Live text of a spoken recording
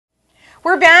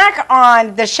We're back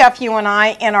on the Chef You and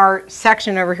I in our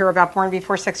section over here about Born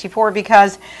Before 64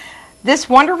 because this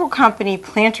wonderful company,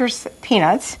 Planters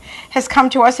Peanuts, has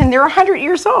come to us and they're 100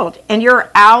 years old. And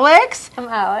you're Alex? I'm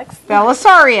Alex.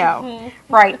 Belisario.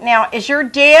 Right. Now, is your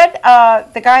dad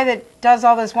the guy that does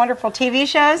all those wonderful TV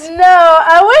shows? No,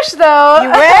 I wish though. You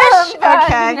wish?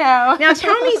 Okay. No. Now,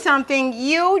 tell me something.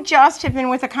 You just have been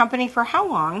with the company for how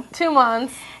long? 2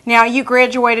 months. Now, you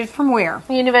graduated from where?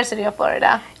 University of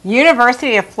Florida.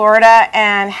 University of Florida.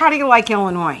 And how do you like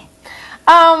Illinois?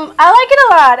 I like it a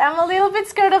lot. I'm a little bit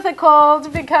scared of the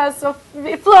cold because of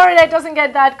Florida. It doesn't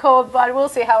get that cold, but we'll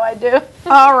see how I do.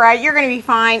 All right, you're going to be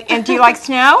fine. And do you like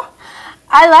snow?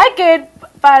 I like it,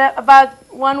 but about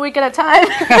 1 week at a time.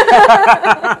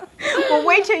 Well,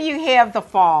 wait till you have the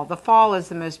fall. The fall is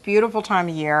the most beautiful time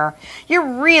of year.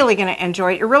 You're really going to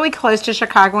enjoy it. You're really close to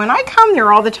Chicago, and I come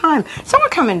there all the time. So I'll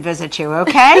come and visit you,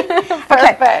 okay?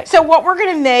 Perfect. Okay, so what we're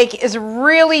going to make is a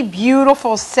really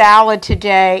beautiful salad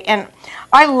today, and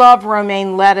I love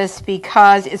romaine lettuce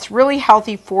because it's really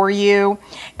healthy for you.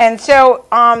 And so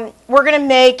we're going to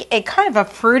make a kind of a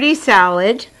fruity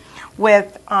salad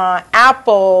with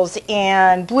apples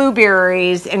and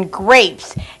blueberries and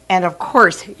grapes and, of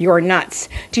course, your nuts.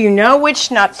 Do you know which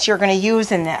nuts you're going to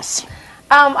use in this?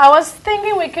 I was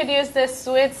thinking we could use the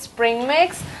sweet spring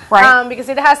mix, right? Because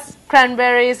it has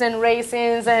cranberries and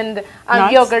raisins and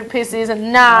yogurt pieces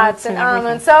and nuts and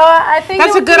almonds. So I think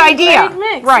that's a good idea. Great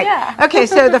mix. Right. Yeah. Okay,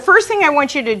 so the first thing I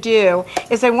want you to do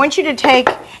is I want you to take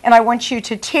and I want you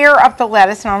to tear up the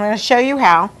lettuce, and I'm going to show you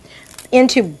how,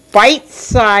 into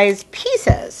bite-sized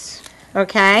pieces.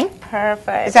 Okay?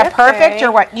 Perfect. Is that perfect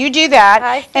or what? You do that.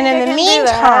 I think and in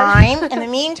I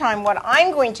the meantime, what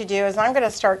I'm going to do is I'm going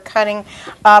to start cutting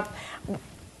up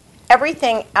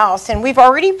everything else. And we've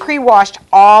already pre-washed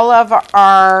all of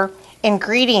our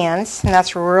ingredients, and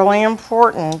that's really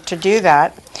important to do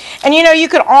that. And you know, you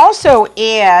could also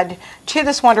add to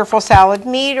this wonderful salad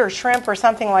meat or shrimp or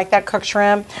something like that, cooked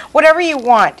shrimp, whatever you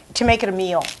want to make it a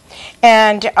meal.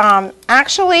 And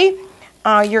actually,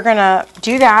 you're going to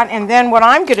do that, and then what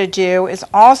I'm going to do is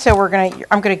also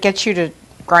I'm going to get you to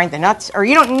grind the nuts, or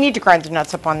you don't need to grind the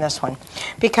nuts up on this one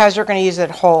because you're going to use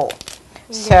it whole.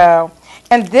 Yeah. So,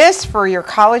 and this for your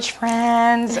college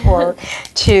friends or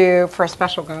for a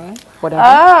special guy, whatever.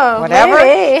 Oh, whatever.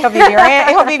 Maybe.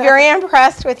 He'll be very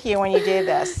impressed with you when you do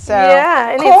this. So yeah,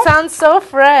 and cool. It sounds so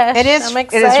fresh. It is. I'm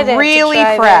excited. It is really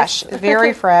fresh.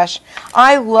 Very fresh.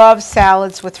 I love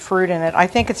salads with fruit in it. I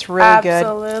think it's really good.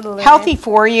 Absolutely. Healthy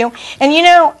for you. And you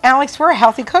know, Alex, we're a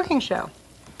healthy cooking show.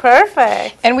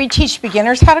 Perfect. And we teach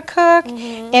beginners how to cook,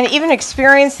 and even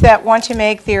experienced that want to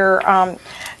make their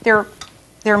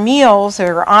meals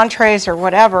or entrees or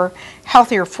whatever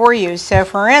healthier for you. So,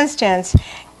 for instance,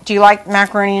 do you like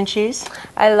macaroni and cheese?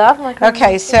 I love macaroni.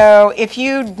 Okay, so if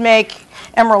you make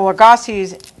Emeril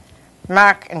Lagasse's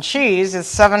mac and cheese, it's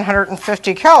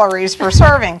 750 calories per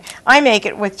serving. I make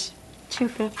it with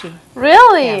 250.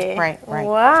 Really? Yeah, right.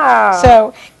 Wow.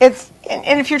 So it's,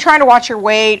 and if you're trying to watch your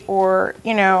weight or,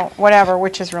 you know, whatever,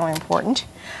 which is really important,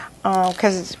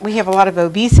 because we have a lot of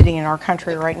obesity in our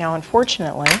country right now,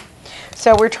 unfortunately.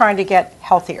 So we're trying to get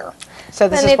healthier. So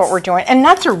this is what we're doing. And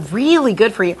nuts are really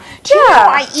good for you. Do you know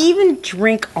I even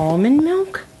drink almond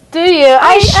milk? Do you?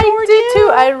 I sure do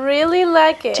too. I really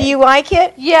like it. Do you like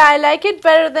it? Yeah, I like it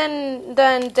better than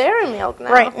dairy milk now.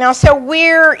 Right. Now, so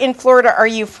where in Florida are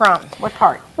you from? What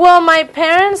part? Well, my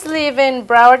parents live in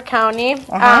Broward County,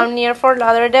 near Fort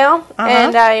Lauderdale,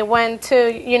 and I went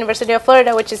to University of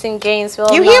Florida, which is in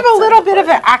Gainesville. You have a little bit of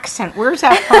an accent. Where's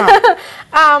that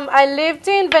from? I lived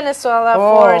in Venezuela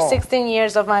for 16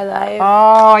 years of my life.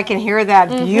 Oh, I can hear that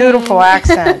beautiful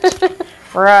accent.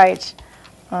 Right.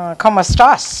 ¿Cómo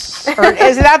estás? Or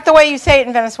is that the way you say it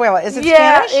in Venezuela? Is it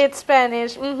Spanish? Yeah, it's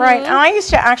Spanish. Right. And I used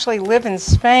to actually live in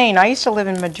Spain. I used to live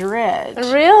in Madrid.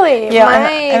 Really? Yeah, my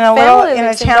family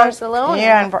lives in Barcelona.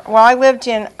 Yeah, well, I lived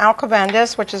in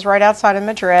Alcobendas, which is right outside of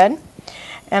Madrid,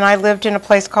 and I lived in a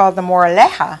place called the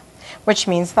Moraleja, which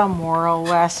means the moral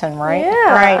lesson, right?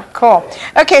 Yeah. Right, cool.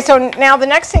 Okay, so now the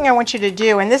next thing I want you to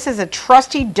do, and this is a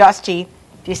trusty, dusty,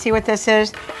 do you see what this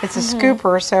is? It's a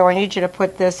scooper, so I need you to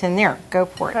put this in there. Go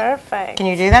for it. Perfect. Can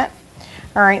you do that?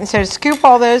 All right, and so scoop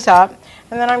all those up,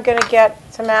 and then I'm going to get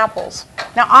some apples.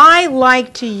 Now, I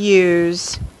like to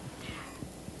use,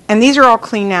 and these are all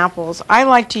clean apples, I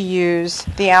like to use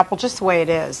the apple just the way it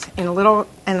is, in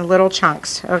little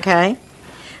chunks, okay?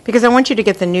 Because I want you to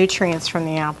get the nutrients from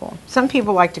the apple. Some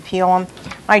people like to peel them.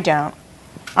 I don't.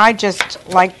 I just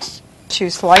like to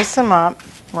slice them up,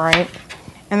 right?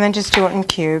 And then just do it in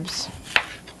cubes.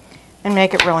 and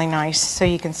make it really nice so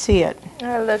you can see it.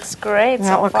 It looks great.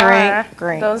 Doesn't that look far. great?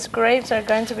 Great. Those grapes are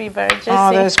going to be very juicy.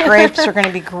 Oh, those grapes are going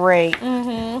to be great.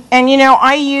 And you know,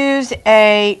 I use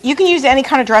you can use any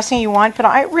kind of dressing you want, but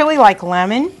I really like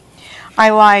lemon. I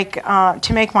like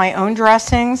to make my own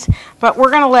dressings, but we're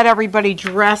going to let everybody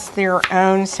dress their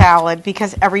own salad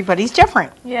because everybody's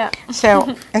different. Yeah.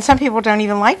 So, and some people don't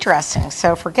even like dressing,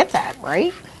 so forget that,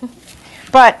 right?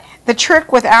 But the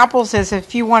trick with apples is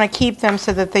if you want to keep them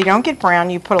so that they don't get brown,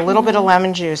 you put a little bit of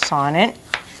lemon juice on it,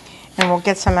 and we'll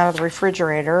get some out of the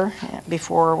refrigerator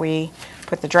before we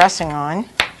put the dressing on.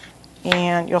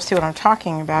 And you'll see what I'm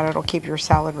talking about. It'll keep your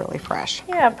salad really fresh.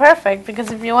 Yeah, perfect.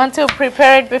 Because if you want to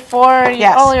prepare it before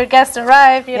all your guests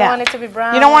arrive, you don't want it to be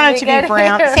brown. You don't want it to be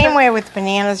brown. Same way with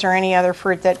bananas or any other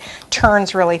fruit that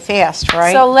turns really fast,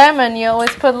 right? So lemon, you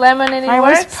always put lemon in it. I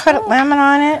always put lemon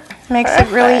on it. Makes it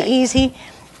really easy.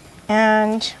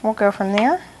 And we'll go from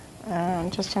there in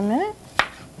just a minute.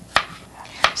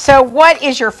 So what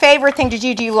is your favorite thing to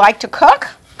do? Do you like to cook?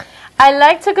 I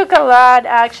like to cook a lot,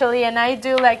 actually, and I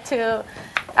do like to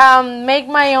make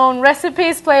my own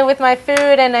recipes, play with my food,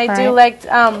 and I do like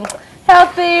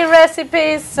healthy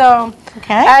recipes. So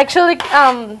I actually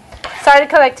started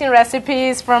collecting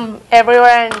recipes from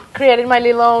everywhere and created my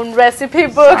little own recipe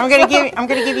book. So I'm gonna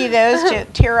give you those to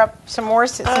tear up some more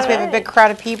since we have a big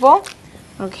crowd of people.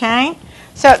 Okay.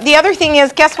 So the other thing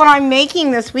is, guess what I'm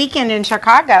making this weekend in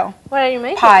Chicago? What are you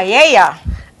making? Paella.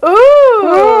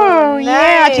 Ooh, nice.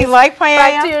 Yeah. Do you like paella?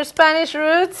 Back to your Spanish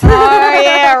roots. Oh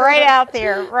yeah, right out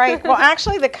there. Right. Well,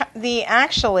 actually,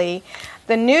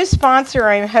 the new sponsor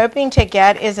I'm hoping to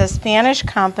get is a Spanish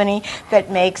company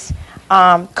that makes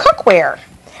cookware.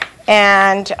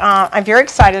 And I'm very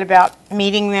excited about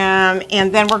meeting them.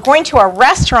 And then we're going to a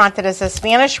restaurant that is a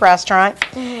Spanish restaurant,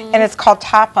 and it's called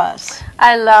Tapas.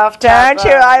 I love tapas. Don't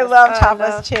you? I love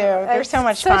tapas too. They're so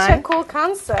much fun. Such a cool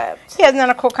concept. Yeah, isn't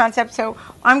that a cool concept? So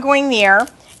I'm going there,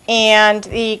 and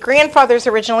the grandfather's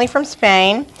originally from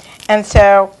Spain, and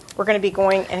so we're going to be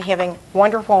going and having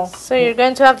wonderful... So you're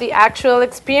going to have the actual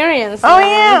experience. Oh,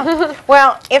 yeah.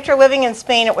 Well, after living in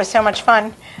Spain, it was so much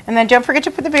fun. And then don't forget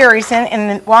to put the berries in, and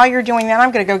then while you're doing that,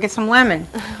 I'm going to go get some lemon.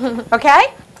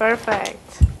 Okay?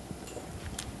 Perfect.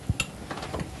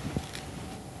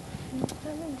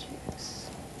 Lemon juice.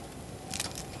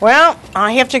 Well,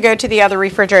 I have to go to the other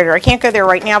refrigerator. I can't go there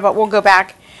right now, but we'll go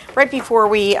back right before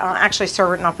we actually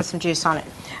serve it, and I'll put some juice on it.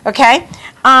 Okay?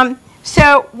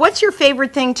 So, what's your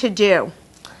favorite thing to do,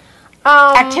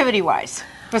 activity-wise,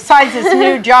 besides this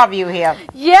new job you have?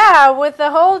 Yeah, with the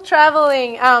whole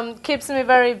traveling, keeps me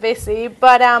very busy.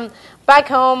 But back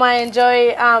home, I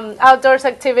enjoy outdoors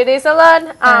activities a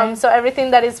lot. So everything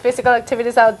that is physical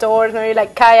activities outdoors, maybe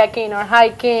like kayaking or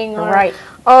hiking or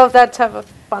all of that type of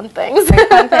fun things.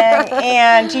 Fun thing.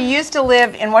 And you used to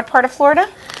live in what part of Florida?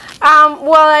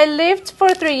 Well, I lived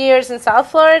for 3 years in South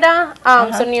Florida,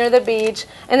 so near the beach,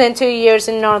 and then 2 years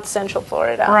in North Central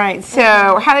Florida. Right.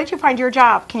 So how did you find your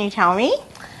job? Can you tell me?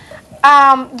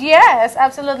 Yes,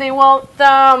 absolutely. Well,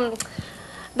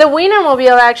 the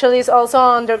Wienermobile actually is also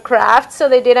under craft, so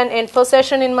they did an info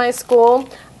session in my school.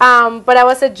 But I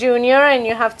was a junior, and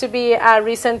you have to be a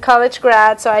recent college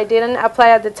grad, so I didn't apply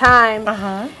at the time.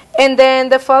 And then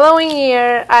the following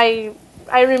year,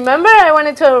 I remember I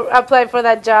wanted to apply for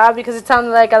that job because it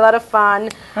sounded like a lot of fun.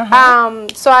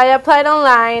 So I applied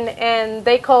online, and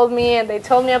they called me and they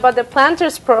told me about the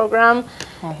Planters program,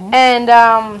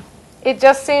 and it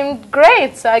just seemed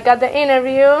great. So I got the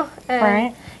interview,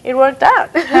 and it worked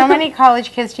out. How many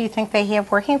college kids do you think they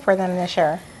have working for them this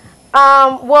year?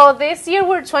 Well, this year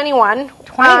we're 21.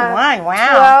 21,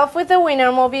 wow. 12 with the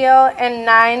Wienermobile and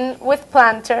 9 with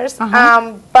Planters.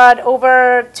 But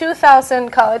over 2,000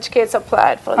 college kids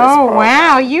applied for this program.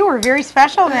 Wow, you were very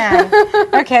special then.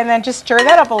 Okay, and then just stir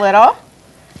that up a little.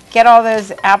 Get all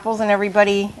those apples and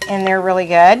everybody in there really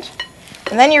good.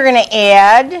 And then you're going to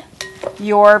add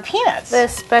your peanuts. The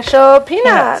special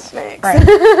peanut mix. Right,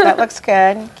 that looks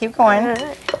good. Keep going.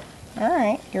 All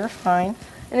right, you're fine.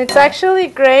 And it's actually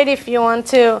great if you want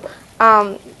to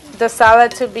the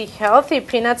salad to be healthy.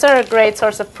 Peanuts are a great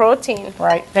source of protein.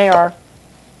 Right, they are.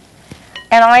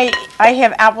 And I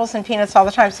have apples and peanuts all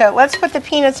the time. So let's put the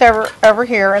peanuts over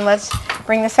here, and let's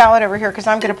bring the salad over here because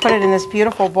I'm going to put it in this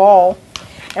beautiful bowl.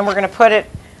 And we're going to put it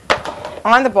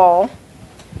on the bowl.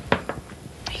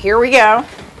 Here we go.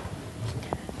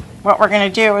 What we're going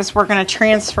to do is we're going to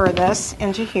transfer this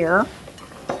into here.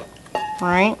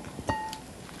 Right?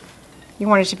 You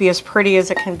want it to be as pretty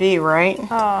as it can be, right?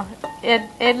 Oh,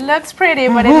 it looks pretty,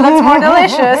 but it looks more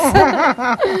delicious.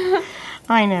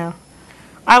 I know.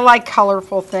 I like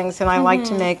colorful things, and I like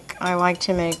to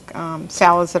make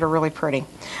salads that are really pretty.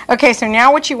 Okay, so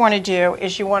now what you want to do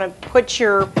is you want to put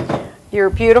your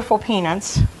beautiful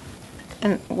peanuts,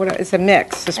 and what is a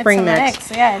mix, a spring mix.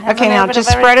 Yeah. It has Okay, now just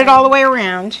spread it all the way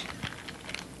around.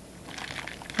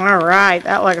 All right,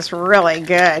 that looks really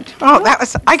good. Oh,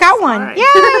 I got one.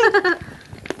 Yay!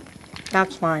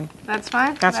 That's fine. That's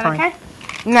fine? That's fine. Okay?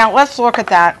 Now let's look at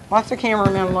that. Let the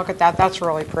cameraman look at that. That's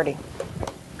really pretty.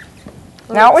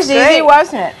 Now it was easy,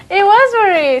 wasn't it? It was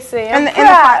very easy. And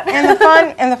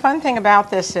the fun thing about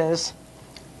this is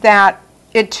that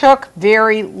it took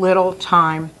very little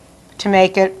time to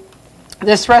make it.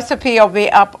 This recipe will be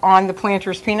up on the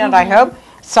Planters Peanut, I hope,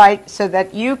 site so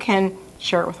that you can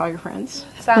share it with all your friends.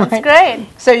 Sounds great.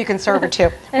 So you can serve it too.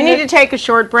 We need to take a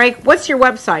short break. What's your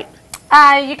website?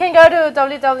 You can go to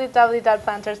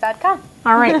www.planters.com.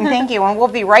 All right, and thank you. And we'll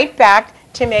be right back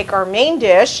to make our main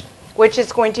dish, which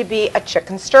is going to be a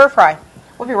chicken stir fry.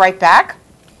 We'll be right back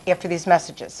after these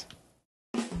messages.